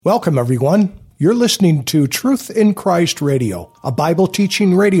Welcome, everyone. You're listening to Truth in Christ Radio, a Bible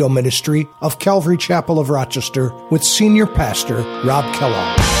teaching radio ministry of Calvary Chapel of Rochester with Senior Pastor Rob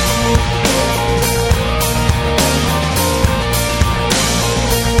Kellogg.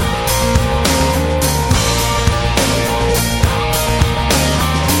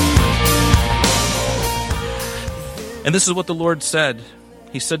 And this is what the Lord said.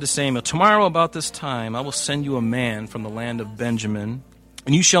 He said to Samuel, "Tomorrow about this time I will send you a man from the land of Benjamin,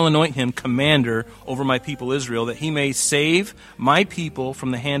 and you shall anoint him commander over my people Israel, that he may save my people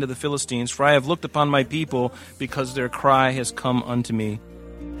from the hand of the Philistines. For I have looked upon my people, because their cry has come unto me."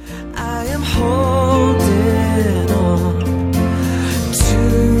 I am holding on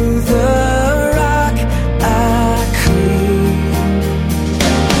to the rock I cling.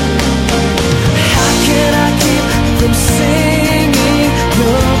 How can I keep from singing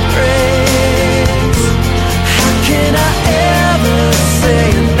your praise? How can I ever say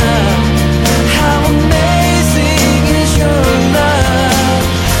enough? How amazing is your love?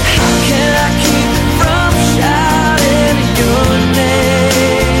 How can I keep from shouting your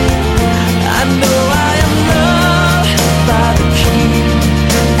name? I know I am loved by the King,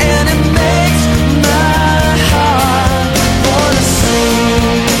 and it makes my heart wanna sing.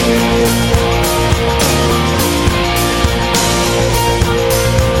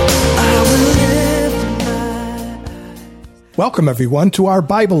 I will lift my Welcome, everyone, to our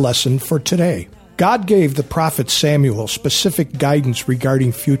Bible lesson for today. God gave the prophet Samuel specific guidance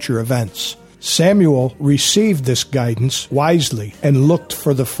regarding future events. Samuel received this guidance wisely and looked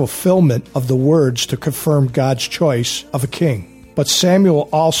for the fulfillment of the words to confirm God's choice of a king. But Samuel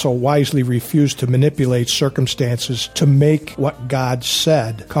also wisely refused to manipulate circumstances to make what God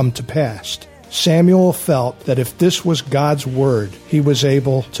said come to pass. Samuel felt that if this was God's word, he was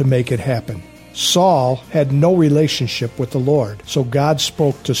able to make it happen. Saul had no relationship with the Lord, so God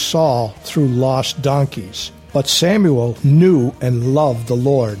spoke to Saul through lost donkeys. But Samuel knew and loved the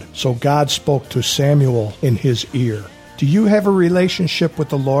Lord, so God spoke to Samuel in his ear. Do you have a relationship with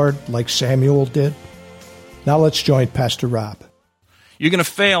the Lord like Samuel did? Now let's join Pastor Rob. You're going to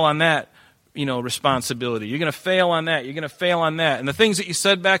fail on that, responsibility. You're going to fail on that. You're going to fail on that. And the things that you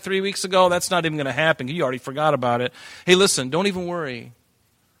said back 3 weeks ago, that's not even going to happen. You already forgot about it. Hey, listen, don't even worry.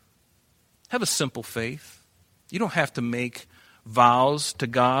 Have a simple faith. You don't have to make vows to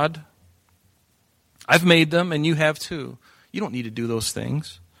God. I've made them, and you have too. You don't need to do those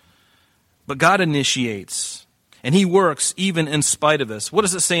things. But God initiates, and He works even in spite of us. What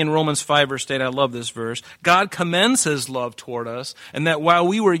does it say in Romans 5, verse 8? I love this verse. God commends His love toward us, and that while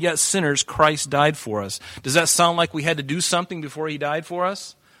we were yet sinners, Christ died for us. Does that sound like we had to do something before He died for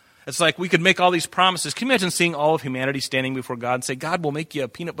us? It's like we could make all these promises. Can you imagine seeing all of humanity standing before God and say, "God will make you a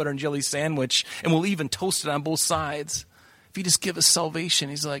peanut butter and jelly sandwich, and we'll even toast it on both sides if you just give us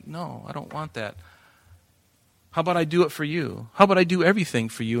salvation"? He's like, "No, I don't want that. How about I do it for you? How about I do everything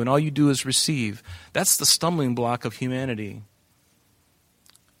for you, and all you do is receive?" That's the stumbling block of humanity.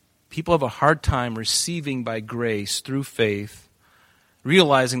 People have a hard time receiving by grace through faith,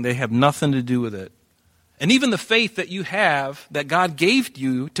 realizing they have nothing to do with it. And even the faith that you have, that God gave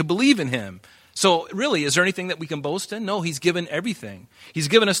you to believe in Him. So really, is there anything that we can boast in? No, He's given everything. He's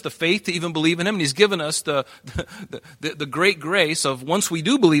given us the faith to even believe in Him, and He's given us the great grace of, once we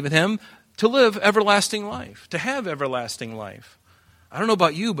do believe in Him, to live everlasting life, to have everlasting life. I don't know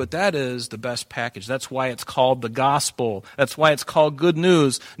about you, but that is the best package. That's why it's called the gospel. That's why it's called good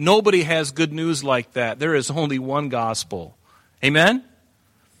news. Nobody has good news like that. There is only one gospel. Amen?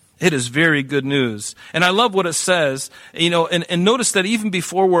 It is very good news. And I love what it says, and notice that even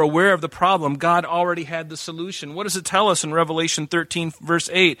before we're aware of the problem, God already had the solution. What does it tell us in Revelation 13, verse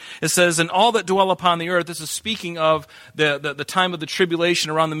 8? It says, "And all that dwell upon the earth," this is speaking of the time of the tribulation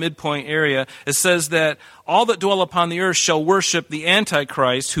around the midpoint area. It says that all that dwell upon the earth shall worship the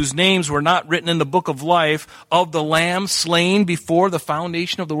Antichrist, whose names were not written in the book of life of the Lamb slain before the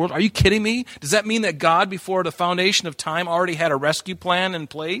foundation of the world. Are you kidding me? Does that mean that God, before the foundation of time, already had a rescue plan in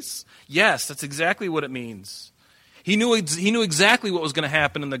place? Yes, that's exactly what it means. He knew exactly what was going to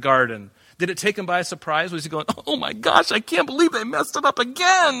happen in the garden. Did it take him by surprise? Was he going, "Oh my gosh, I can't believe they messed it up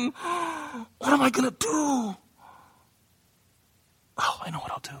again. What am I going to do? Oh, I know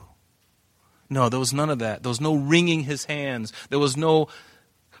what I'll do." No, there was none of that. There was no wringing his hands. There was no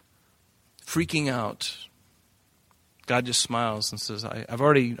freaking out. God just smiles and says, I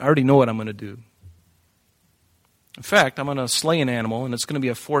already know what I'm going to do. In fact, I'm going to slay an animal, and it's going to be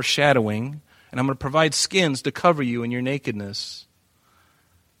a foreshadowing, and I'm going to provide skins to cover you in your nakedness.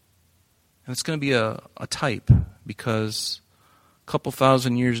 And it's going to be a type, because a couple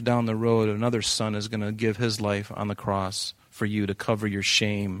thousand years down the road, another son is going to give his life on the cross for you to cover your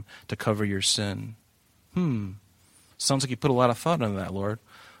shame, to cover your sin. Sounds like you put a lot of thought into that, Lord.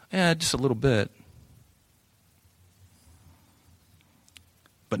 Yeah, just a little bit.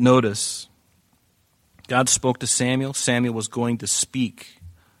 But notice, God spoke to Samuel. Samuel was going to speak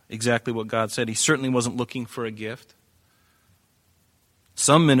exactly what God said. He certainly wasn't looking for a gift.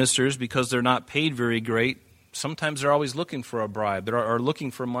 Some ministers, because they're not paid very great, sometimes they're always looking for a bribe. They're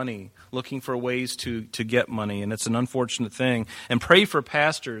looking for money, looking for ways to get money, and it's an unfortunate thing. And pray for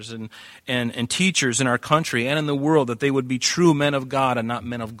pastors and teachers in our country and in the world that they would be true men of God and not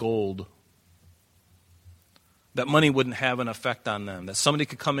men of gold. That money wouldn't have an effect on them. That somebody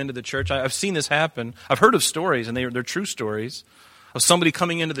could come into the church. I've seen this happen. I've heard of stories, and they're true stories, of somebody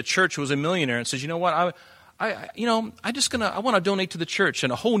coming into the church who was a millionaire and says, you know what, I want to donate to the church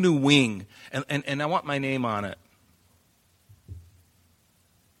and a whole new wing, and I want my name on it.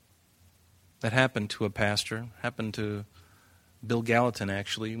 That happened to a pastor. Happened to Bill Gallatin,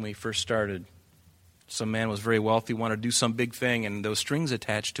 actually, when he first started. Some man was very wealthy, wanted to do some big thing, and those strings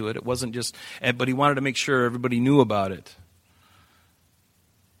attached to it. It wasn't just, but he wanted to make sure everybody knew about it.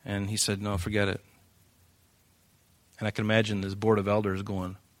 And he said, no, forget it. And I can imagine this board of elders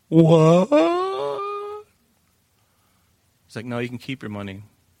going, what? He's like, no, you can keep your money.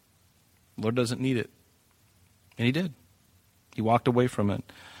 The Lord doesn't need it. And he did. He walked away from it.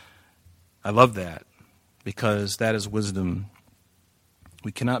 I love that, because that is wisdom.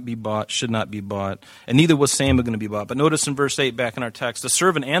 We cannot be bought, should not be bought, and neither was Samuel going to be bought. But notice in verse 8 back in our text, the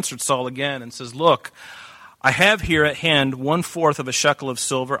servant answered Saul again and says, look, I have here at hand 1/4 of a shekel of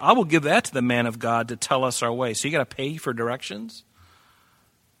silver. I will give that to the man of God to tell us our way. So you got to pay for directions?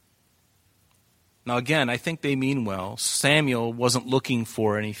 Now again, I think they mean well. Samuel wasn't looking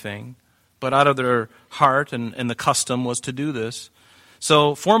for anything, but out of their heart and the custom was to do this.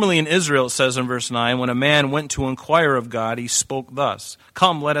 So formerly in Israel, it says in verse 9, when a man went to inquire of God, he spoke thus,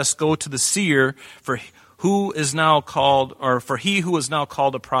 come, let us go to the seer, for he who is now called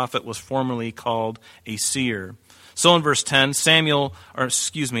a prophet was formerly called a seer. So in verse 10,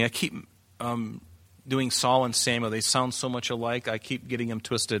 I keep doing Saul and Samuel. They sound so much alike, I keep getting them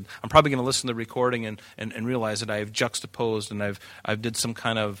twisted. I'm probably going to listen to the recording and realize that I have juxtaposed and I've did some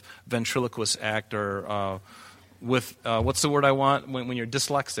kind of ventriloquist act or with what's the word I want when you're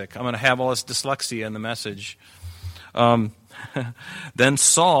dyslexic. I'm going to have all this dyslexia in the message. Then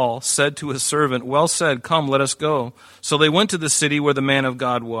Saul said to his servant, well said, come, let us go. So they went to the city where the man of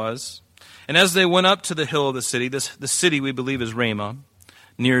God was. And as they went up to the hill of the city, the city we believe is Ramah,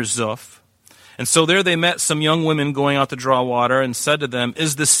 near Zuph. And so there they met some young women going out to draw water and said to them,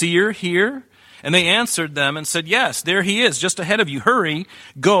 is the seer here? And they answered them and said, yes, there he is, just ahead of you. Hurry,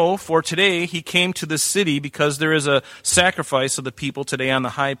 go, for today he came to this city because there is a sacrifice of the people today on the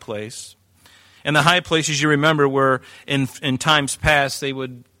high place. And the high place, as you remember, were in times past, they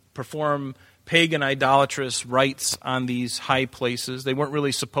would perform pagan idolatrous rites on these high places. They weren't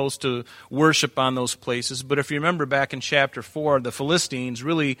really supposed to worship on those places. But if you remember back in chapter 4, the Philistines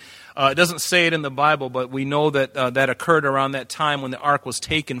really, it doesn't say it in the Bible, but we know that that occurred around that time when the ark was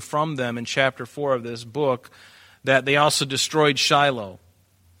taken from them in chapter 4 of this book, that they also destroyed Shiloh.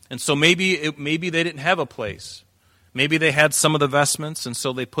 And so maybe they didn't have a place. Maybe they had some of the vestments, and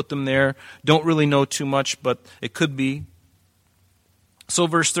so they put them there. Don't really know too much, but it could be. So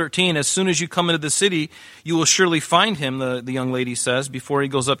verse 13, as soon as you come into the city, you will surely find him, the young lady says, before he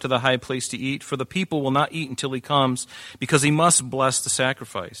goes up to the high place to eat. For the people will not eat until he comes, because he must bless the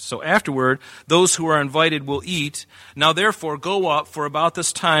sacrifice. So afterward, those who are invited will eat. Now therefore, go up, for about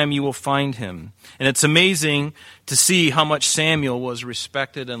this time you will find him. And it's amazing to see how much Samuel was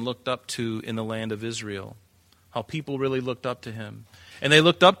respected and looked up to in the land of Israel. How people really looked up to him. And they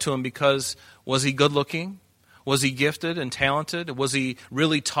looked up to him because, was he good looking? Was he gifted and talented? Was he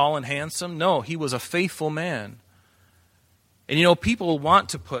really tall and handsome? No, he was a faithful man. And you know, people want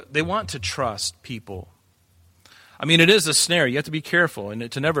to trust people. I mean, it is a snare. You have to be careful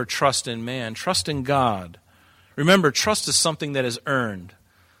and to never trust in man. Trust in God. Remember, trust is something that is earned.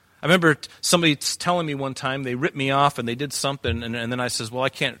 I remember somebody telling me one time, they ripped me off and they did something, and then I says, well, I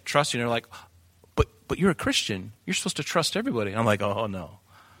can't trust you. And they're like, but you're a Christian. You're supposed to trust everybody. And I'm like, oh, no.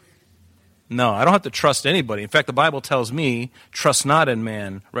 No, I don't have to trust anybody. In fact, the Bible tells me, trust not in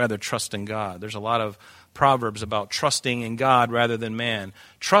man, rather trust in God. There's a lot of proverbs about trusting in God rather than man.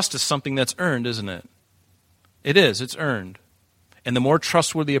 Trust is something that's earned, isn't it? It is. It's earned. And the more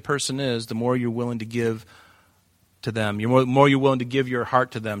trustworthy a person is, the more you're willing to give to them. The more you're willing to give your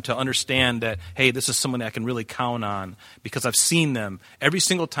heart to them, to understand that, hey, this is someone I can really count on because I've seen them every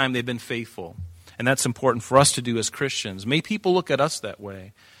single time they've been faithful. And that's important for us to do as Christians. May people look at us that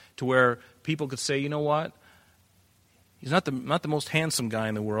way, to where people could say, you know what? He's not the most handsome guy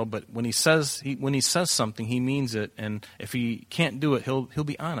in the world, but when he says something, he means it. And if he can't do it, he'll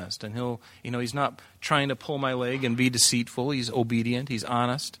be honest, and he's not trying to pull my leg and be deceitful. He's obedient. He's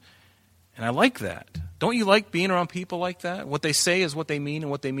honest, and I like that. Don't you like being around people like that? What they say is what they mean, and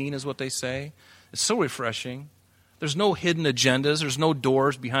what they mean is what they say. It's so refreshing. There's no hidden agendas. There's no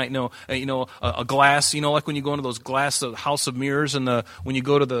doors behind, a glass. Like when you go into those glass house of mirrors, and when you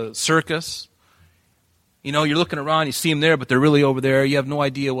go to the circus. You're looking around, you see them there, but they're really over there. You have no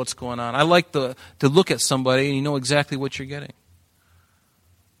idea what's going on. I like to look at somebody, and you know exactly what you're getting.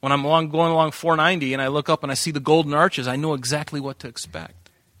 When I'm going along 490, and I look up and I see the golden arches, I know exactly what to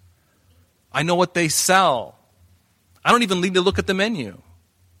expect. I know what they sell. I don't even need to look at the menu.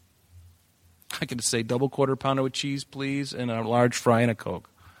 I can just say, double quarter pounder with cheese, please, and a large fry and a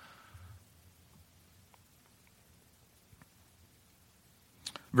Coke.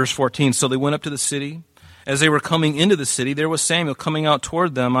 Verse 14, so they went up to the city. As they were coming into the city, there was Samuel coming out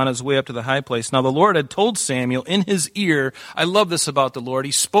toward them on his way up to the high place. Now the Lord had told Samuel in his ear, I love this about the Lord,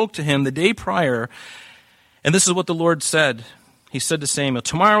 he spoke to him the day prior, and this is what the Lord said. He said to Samuel,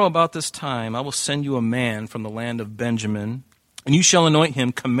 tomorrow about this time I will send you a man from the land of Benjamin, and you shall anoint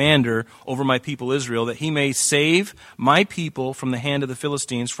him commander over my people Israel, that he may save my people from the hand of the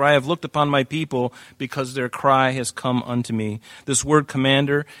Philistines. For I have looked upon my people, because their cry has come unto me. This word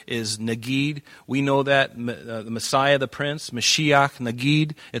commander is Nagid. We know that the Messiah, the Prince, Mashiach,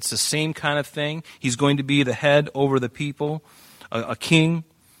 Nagid. It's the same kind of thing. He's going to be the head over the people, a king.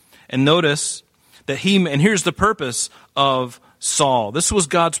 And notice that and here's the purpose of Saul. This was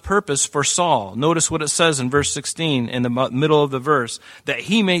God's purpose for Saul. Notice what it says in verse 16 in the middle of the verse, that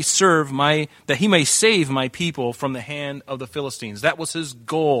he may save my people from the hand of the Philistines. That was his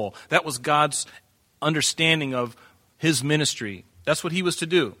goal. That was God's understanding of his ministry. That's what he was to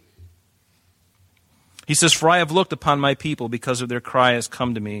do. He says, for I have looked upon my people, because of their cry has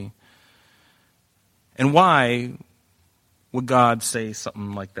come to me. And why would God say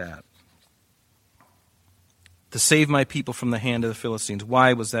something like that? To save my people from the hand of the Philistines.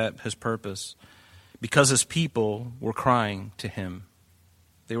 Why was that his purpose? Because his people were crying to him.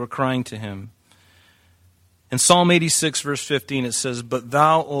 They were crying to him. In Psalm 86, verse 15, it says, but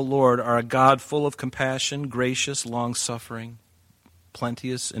thou, O Lord, are a God full of compassion, gracious, long-suffering,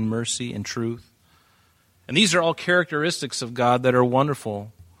 plenteous in mercy and truth. And these are all characteristics of God that are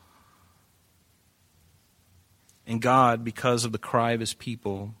wonderful. And God, because of the cry of his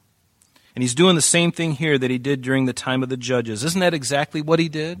people, and he's doing the same thing here that he did during the time of the judges. Isn't that exactly what he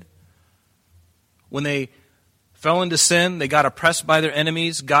did? When they fell into sin, they got oppressed by their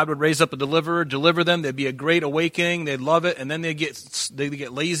enemies, God would raise up a deliverer, deliver them, there'd be a great awakening, they'd love it, and then they'd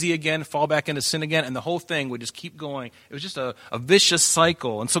get lazy again, fall back into sin again, and the whole thing would just keep going. It was just a vicious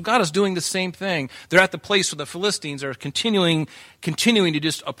cycle. And so God is doing the same thing. They're at the place where the Philistines are continuing to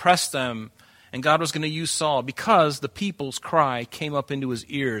just oppress them. And God was going to use Saul because the people's cry came up into his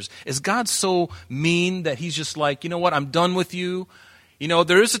ears. Is God so mean that he's just like, you know what, I'm done with you?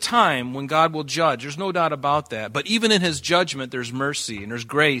 There is a time when God will judge. There's no doubt about that. But even in his judgment, there's mercy and there's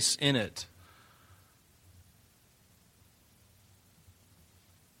grace in it.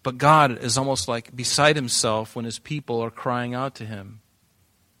 But God is almost like beside himself when his people are crying out to him.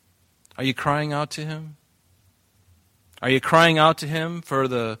 Are you crying out to him? Are you crying out to him for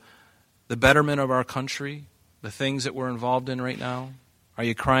the betterment of our country, the things that we're involved in right now? Are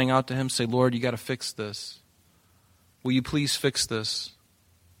you crying out to him? Say, Lord, you got to fix this. Will you please fix this?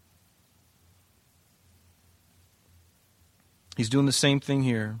 He's doing the same thing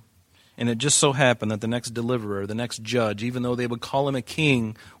here. And it just so happened that the next deliverer, the next judge, even though they would call him a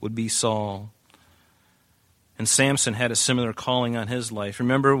king, would be Saul. And Samson had a similar calling on his life.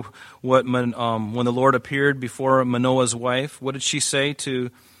 Remember what when the Lord appeared before Manoah's wife, what did she say to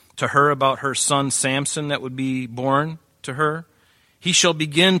her about her son Samson that would be born to her? He shall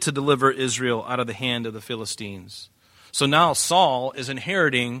begin to deliver Israel out of the hand of the Philistines. So now Saul is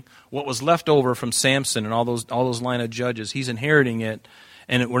inheriting what was left over from Samson and all those line of judges. He's inheriting it,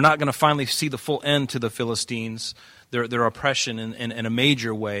 and we're not going to finally see the full end to the Philistines, their oppression in a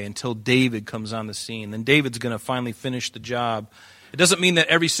major way, until David comes on the scene. Then David's going to finally finish the job. It doesn't mean that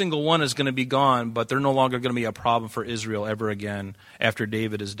every single one is going to be gone, but they're no longer going to be a problem for Israel ever again after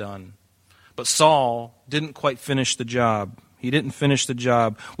David is done. But Saul didn't quite finish the job. He didn't finish the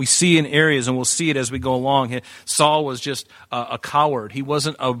job. We see in areas, and we'll see it as we go along, Saul was just a coward. He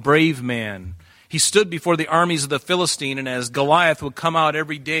wasn't a brave man. He stood before the armies of the Philistine, and as Goliath would come out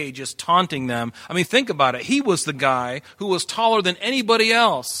every day just taunting them, I mean, think about it. He was the guy who was taller than anybody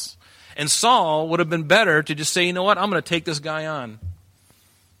else. And Saul would have been better to just say, you know what, I'm going to take this guy on.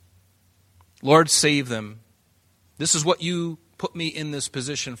 Lord, save them. This is what you put me in this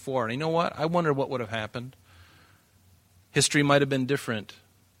position for. And you know what? I wonder what would have happened. History might have been different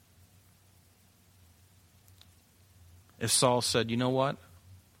if Saul said, you know what?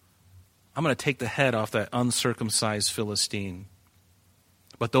 I'm going to take the head off that uncircumcised Philistine.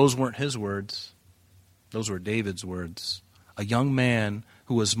 But those weren't his words. Those were David's words. A young man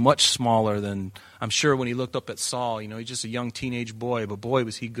who was much smaller than, I'm sure when he looked up at Saul, he's just a young teenage boy, but boy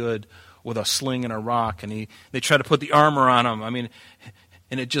was he good with a sling and a rock, and they tried to put the armor on him.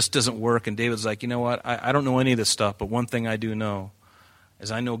 And it just doesn't work. And David's like, you know what? I don't know any of this stuff, but one thing I do know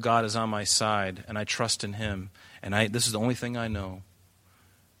is I know God is on my side, and I trust in Him, and this is the only thing I know.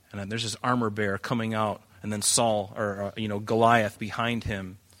 And then there's this armor bearer coming out, and then Saul, or Goliath behind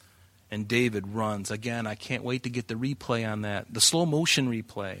him, and David runs. Again, I can't wait to get the replay on that, the slow motion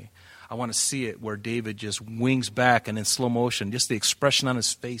replay. I want to see it where David just wings back and in slow motion, just the expression on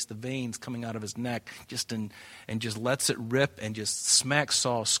his face, the veins coming out of his neck, and just lets it rip and just smacks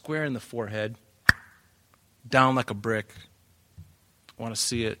Saul square in the forehead, down like a brick. I want to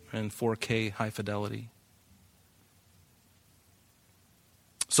see it in 4K high fidelity.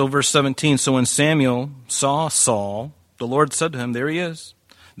 So verse 17, so when Samuel saw Saul, the Lord said to him, there he is,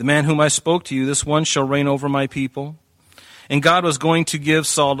 the man whom I spoke to you, this one shall reign over my people. And God was going to give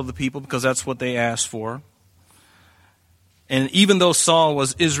Saul to the people because that's what they asked for. And even though Saul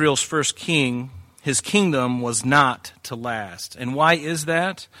was Israel's first king, his kingdom was not to last. And why is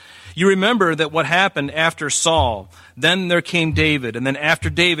that? You remember that what happened after Saul, then there came David, and then after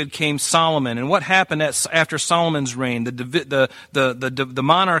David came Solomon. And what happened after Solomon's reign? The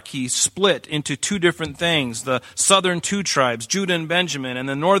monarchy split into two different things. The southern 2 tribes, Judah and Benjamin, and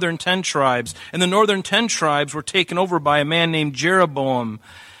the northern 10 tribes. And the northern 10 tribes were taken over by a man named Jeroboam.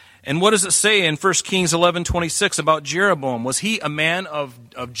 And what does it say in 1 Kings 11:26 about Jeroboam? Was he a man of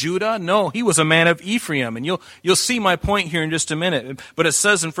Judah? No, he was a man of Ephraim. And you'll see my point here in just a minute. But it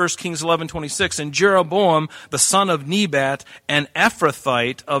says in 1 Kings 11:26, and Jeroboam, the son of Nebat, an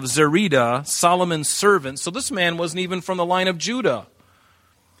Ephrathite of Zerida, Solomon's servant. So this man wasn't even from the line of Judah.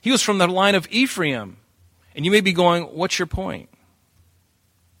 He was from the line of Ephraim. And you may be going, what's your point?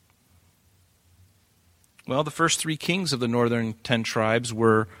 Well, the first 3 kings of the northern 10 tribes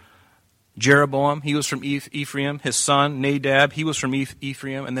were Jeroboam, he was from Ephraim. His son, Nadab, he was from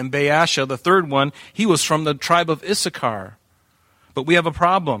Ephraim. And then Baasha, the third one, he was from the tribe of Issachar. But we have a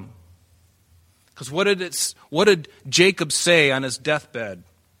problem. Because what did Jacob say on his deathbed?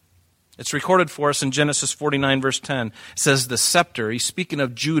 It's recorded for us in Genesis 49, verse 10. It says the scepter. He's speaking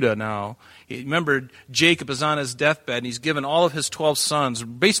of Judah now. Remember, Jacob is on his deathbed, and he's given all of his 12 sons,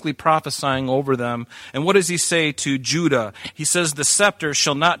 basically prophesying over them. And what does he say to Judah? He says, the scepter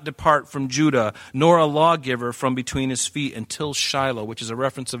shall not depart from Judah, nor a lawgiver from between his feet until Shiloh, which is a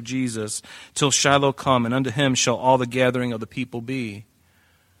reference of Jesus, till Shiloh come, and unto him shall all the gathering of the people be.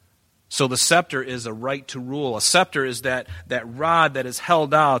 So the scepter is a right to rule. A scepter is that rod that is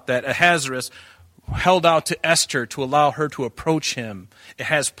held out, that Ahasuerus held out to Esther to allow her to approach him. It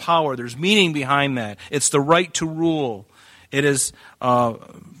has power. There's meaning behind that. It's the right to rule. It is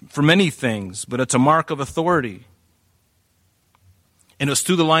for many things, but it's a mark of authority. And it was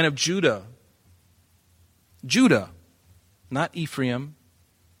through the line of Judah. Judah, not Ephraim.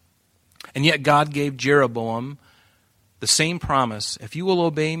 And yet God gave Jeroboam the same promise. If you will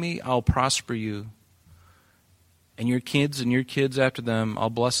obey me, I'll prosper you. And your kids after them, I'll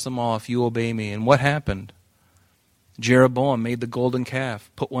bless them all if you obey me. And what happened? Jeroboam made the golden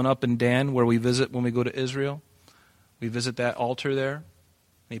calf, put one up in Dan where we visit when we go to Israel. We visit that altar there. And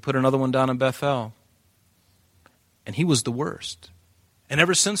he put another one down in Bethel. And he was the worst. And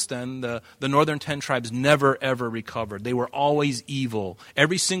ever since then, the northern 10 tribes never, ever recovered. They were always evil.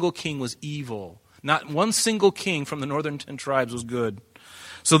 Every single king was evil. Not one single king from the northern 10 tribes was good.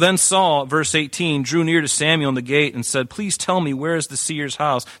 So then Saul, verse 18, drew near to Samuel in the gate and said, please tell me, where is the seer's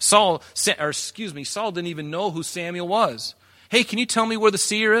house? Saul didn't even know who Samuel was. Hey, can you tell me where the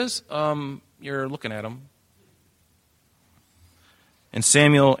seer is? You're looking at him. And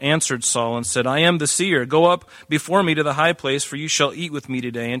Samuel answered Saul and said, I am the seer. Go up before me to the high place, for you shall eat with me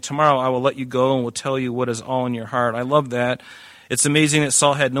today. And tomorrow I will let you go and will tell you what is all in your heart. I love that. It's amazing that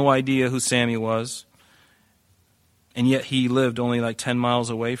Saul had no idea who Samuel was. And yet he lived only like 10 miles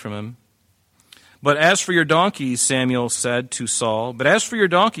away from him. But as for your donkeys, Samuel said to Saul, but as for your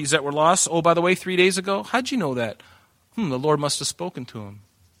donkeys that were lost, oh, by the way, 3 days ago, how'd you know that? The Lord must have spoken to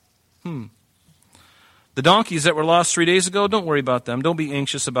him. The donkeys that were lost 3 days ago, don't worry about them. Don't be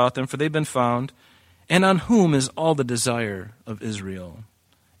anxious about them, for they've been found. And on whom is all the desire of Israel?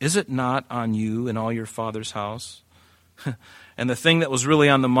 Is it not on you and all your father's house? And the thing that was really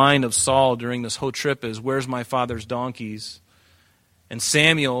on the mind of Saul during this whole trip is, where's my father's donkeys? And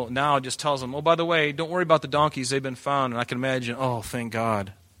Samuel now just tells him, oh, by the way, don't worry about the donkeys. They've been found. And I can imagine, oh, thank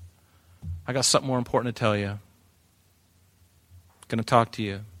God. I got something more important to tell you. I'm going to talk to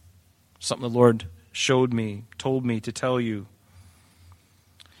you. Something the Lord showed me, told me to tell you.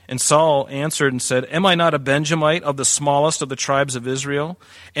 And Saul answered and said, am I not a Benjamite of the smallest of the tribes of Israel?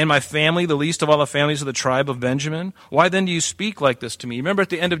 And my family the least of all the families of the tribe of Benjamin? Why then do you speak like this to me? Remember at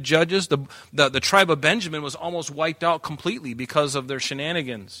the end of Judges, the tribe of Benjamin was almost wiped out completely because of their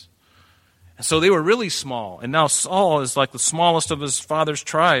shenanigans. And so they were really small. And now Saul is like the smallest of his father's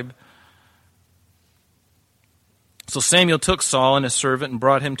tribe. So Samuel took Saul and his servant and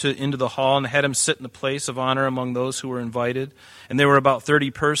brought him into the hall and had him sit in the place of honor among those who were invited. And there were about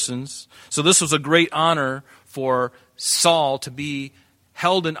 30 persons. So this was a great honor for Saul to be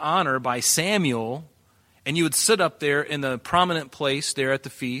held in honor by Samuel. And you would sit up there in the prominent place there at the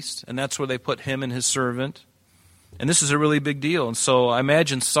feast. And that's where they put him and his servant. And this is a really big deal. And so I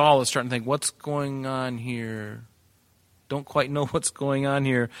imagine Saul is starting to think, what's going on here? Don't quite know what's going on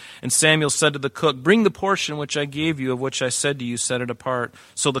here. And Samuel said to the cook, bring the portion which I gave you, of which I said to you, set it apart.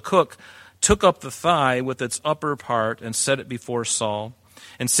 So the cook took up the thigh with its upper part and set it before Saul.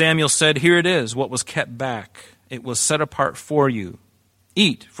 And Samuel said, here it is, what was kept back. It was set apart for you.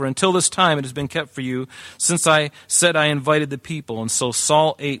 Eat, for until this time it has been kept for you, since I said I invited the people. And so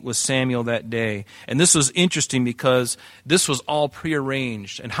Saul ate with Samuel that day. And this was interesting because this was all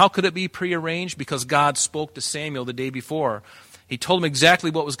prearranged. And how could it be prearranged? Because God spoke to Samuel the day before. He told him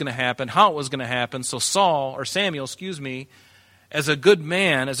exactly what was going to happen, how it was going to happen. So Samuel, as a good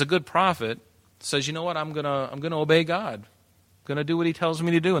man, as a good prophet, says, you know what, I'm going to obey God. I'm going to do what he tells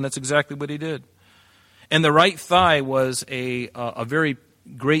me to do. And that's exactly what he did. And the right thigh was a very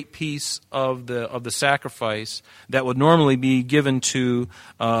great piece of the sacrifice that would normally be given to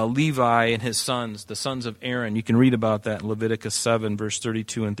Levi and his sons, the sons of Aaron. You can read about that in Leviticus 7, verse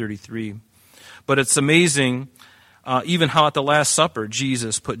 32 and 33. But it's amazing even how at the Last Supper,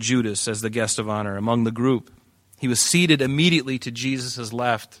 Jesus put Judas as the guest of honor among the group. He was seated immediately to Jesus'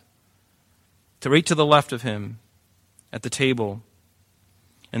 left, right to the left of him at the table.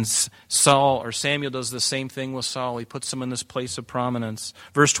 And Samuel does the same thing with Saul. He puts him in this place of prominence.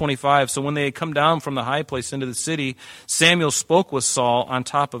 Verse 25, so when they had come down from the high place into the city, Samuel spoke with Saul on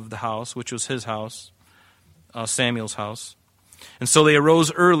top of the house, which was his house, Samuel's house. And so they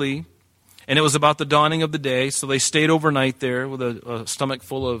arose early, and it was about the dawning of the day, so they stayed overnight there with a stomach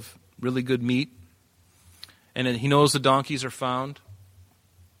full of really good meat. And he knows the donkeys are found.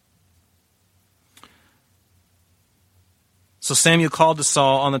 So Samuel called to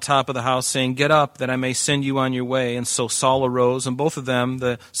Saul on the top of the house, saying, get up, that I may send you on your way. And so Saul arose, and both of them,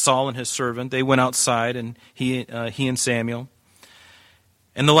 Saul and his servant, they went outside, and he and Samuel.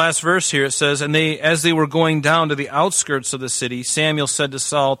 In the last verse here it says, and as they were going down to the outskirts of the city, Samuel said to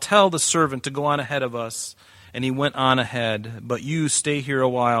Saul, tell the servant to go on ahead of us. And he went on ahead. But you stay here a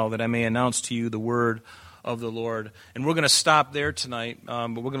while, that I may announce to you the word of the Lord. And we're going to stop there tonight,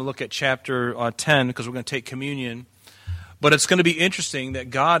 but we're going to look at chapter 10, because we're going to take communion. But it's going to be interesting that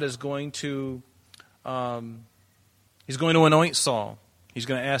God is going to, he's going to anoint Saul. He's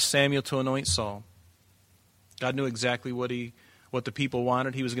going to ask Samuel to anoint Saul. God knew exactly what the people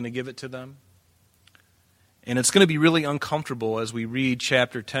wanted. He was going to give it to them. And it's going to be really uncomfortable as we read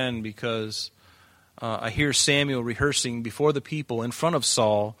chapter 10, because I hear Samuel rehearsing before the people in front of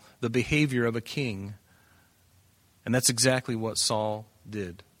Saul the behavior of a king. And that's exactly what Saul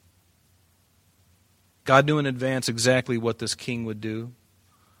did. God knew in advance exactly what this king would do.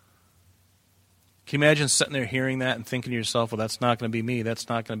 Can you imagine sitting there hearing that and thinking to yourself, well, that's not going to be me, that's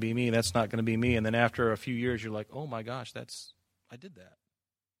not going to be me, that's not going to be me. And then after a few years, you're like, oh my gosh, I did that.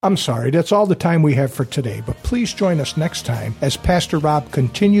 I'm sorry, that's all the time we have for today, but please join us next time as Pastor Rob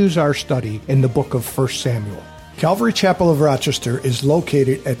continues our study in the book of 1 Samuel. Calvary Chapel of Rochester is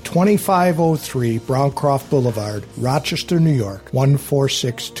located at 2503 Browncroft Boulevard, Rochester, New York,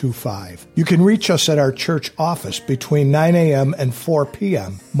 14625. You can reach us at our church office between 9 a.m. and 4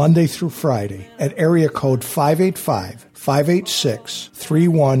 p.m., Monday through Friday, at area code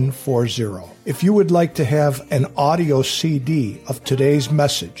 585-586-3140. If you would like to have an audio CD of today's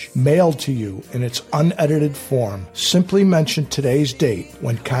message mailed to you in its unedited form, simply mention today's date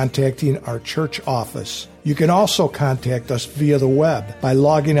when contacting our church office. You can also contact us via the web by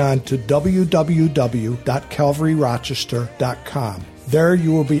logging on to www.calvaryrochester.com. There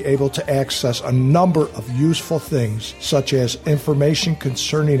you will be able to access a number of useful things, such as information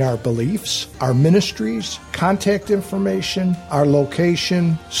concerning our beliefs, our ministries, contact information, our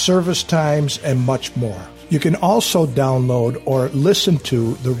location, service times, and much more. You can also download or listen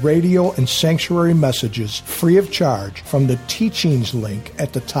to the radio and sanctuary messages free of charge from the teachings link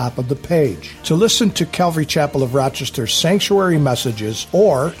at the top of the page. To listen to Calvary Chapel of Rochester sanctuary messages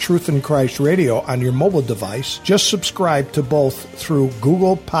or Truth in Christ Radio on your mobile device, just subscribe to both through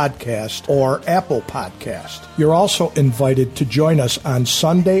Google Podcast or Apple Podcast. You're also invited to join us on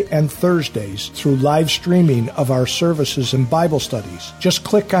Sunday and Thursdays through live streaming of our services and Bible studies. Just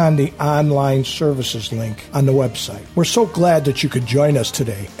click on the online services link on the website. We're so glad that you could join us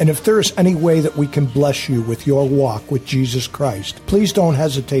today. And if there is any way that we can bless you with your walk with Jesus Christ, please don't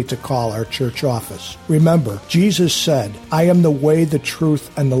hesitate to call our church office. Remember, Jesus said, "I am the way, the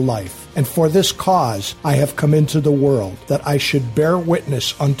truth, and the life. And for this cause I have come into the world, that I should bear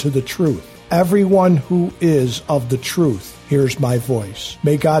witness unto the truth. Everyone who is of the truth hears my voice."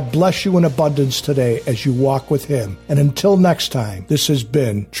 May God bless you in abundance today as you walk with Him. And until next time, this has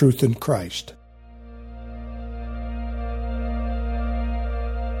been Truth in Christ.